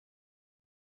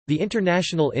The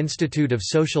International Institute of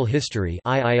Social History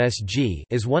 (IISG)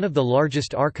 is one of the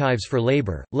largest archives for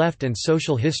labor, left and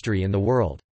social history in the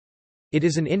world. It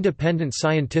is an independent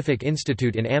scientific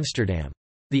institute in Amsterdam.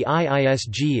 The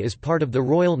IISG is part of the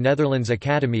Royal Netherlands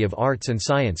Academy of Arts and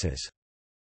Sciences.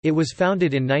 It was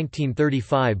founded in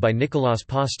 1935 by Nicolaas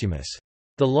Posthumus.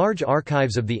 The large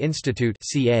archives of the institute,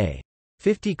 ca.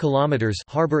 50 kilometers,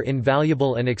 harbor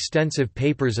invaluable and extensive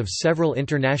papers of several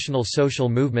international social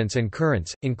movements and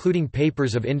currents, including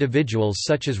papers of individuals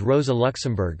such as Rosa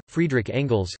Luxemburg, Friedrich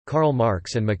Engels, Karl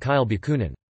Marx and Mikhail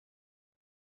Bakunin.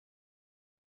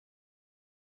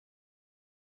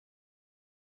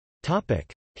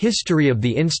 Topic: History of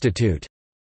the institute.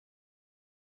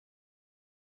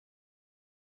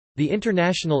 The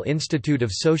International Institute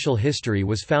of Social History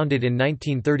was founded in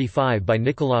 1935 by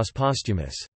Nicolaas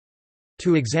Posthumus.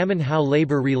 To examine how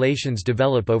labor relations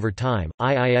develop over time,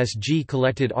 IISG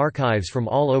collected archives from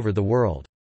all over the world.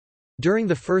 During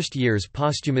the first years,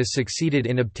 Posthumus succeeded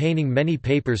in obtaining many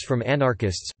papers from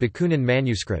anarchists, Bakunin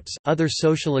manuscripts, other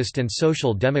socialist and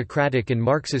social democratic and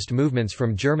Marxist movements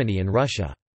from Germany and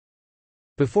Russia.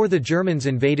 Before the Germans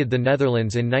invaded the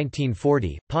Netherlands in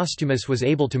 1940, Posthumus was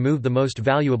able to move the most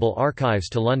valuable archives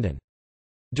to London.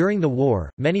 During the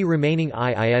war, many remaining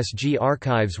IISG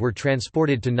archives were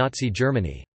transported to Nazi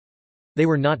Germany. They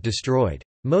were not destroyed.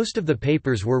 Most of the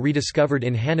papers were rediscovered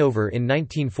in Hanover in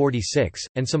 1946,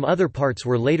 and some other parts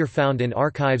were later found in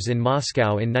archives in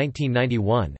Moscow in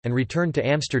 1991, and returned to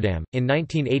Amsterdam. In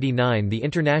 1989, the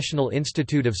International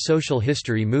Institute of Social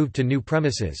History moved to new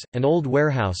premises, an old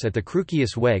warehouse at the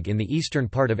Krukiusweg in the eastern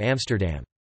part of Amsterdam.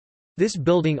 This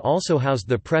building also housed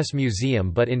the Press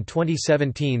Museum, but in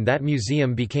 2017 that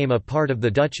museum became a part of the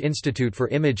Dutch Institute for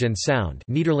Image and Sound,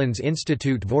 Nederlands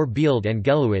Instituut voor Beeld en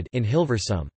Geluid in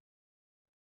Hilversum.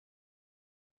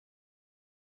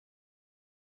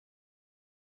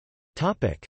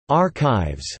 Topic: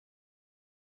 Archives.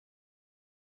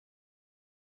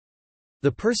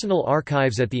 The personal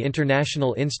archives at the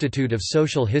International Institute of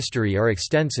Social History are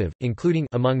extensive, including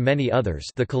among many others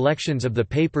the collections of the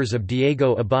papers of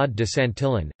Diego Abad de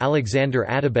Santillan, Alexander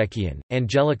Atabekian,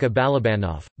 Angelika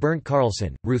Balabanov, Bernd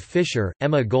Carlson, Ruth Fischer,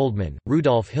 Emma Goldman,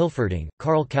 Rudolf Hilferding,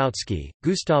 Karl Kautsky,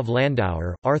 Gustav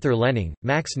Landauer, Arthur Lenning,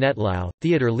 Max Nettlau,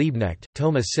 Theodor Liebknecht,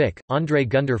 Thomas Sick, André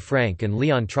Gunder Frank and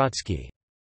Leon Trotsky.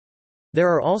 There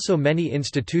are also many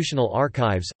institutional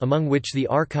archives, among which the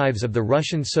archives of the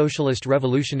Russian Socialist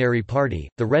Revolutionary Party,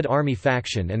 the Red Army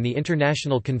faction and the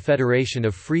International Confederation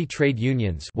of Free Trade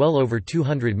Unions, well over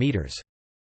 200 meters.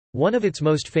 One of its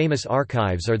most famous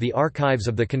archives are the archives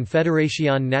of the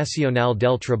Confederación Nacional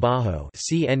del Trabajo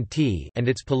 (CNT) and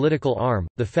its political arm,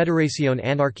 the Federación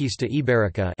Anarquista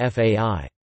Ibérica (FAI).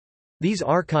 These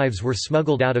archives were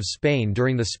smuggled out of Spain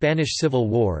during the Spanish Civil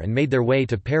War and made their way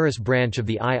to Paris branch of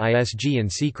the IISG in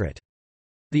secret.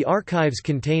 The archives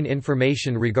contain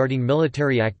information regarding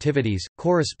military activities,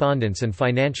 correspondence and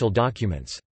financial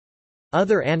documents.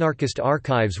 Other anarchist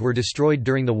archives were destroyed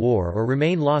during the war or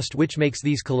remain lost, which makes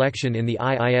these collection in the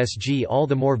IISG all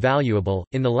the more valuable.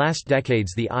 In the last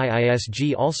decades, the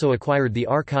IISG also acquired the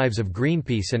archives of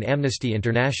Greenpeace and Amnesty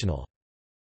International.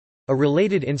 A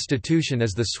related institution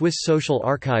is the Swiss Social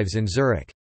Archives in Zurich.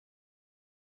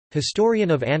 Historian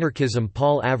of anarchism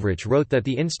Paul Avrich wrote that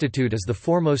the institute is the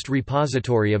foremost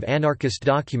repository of anarchist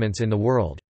documents in the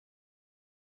world.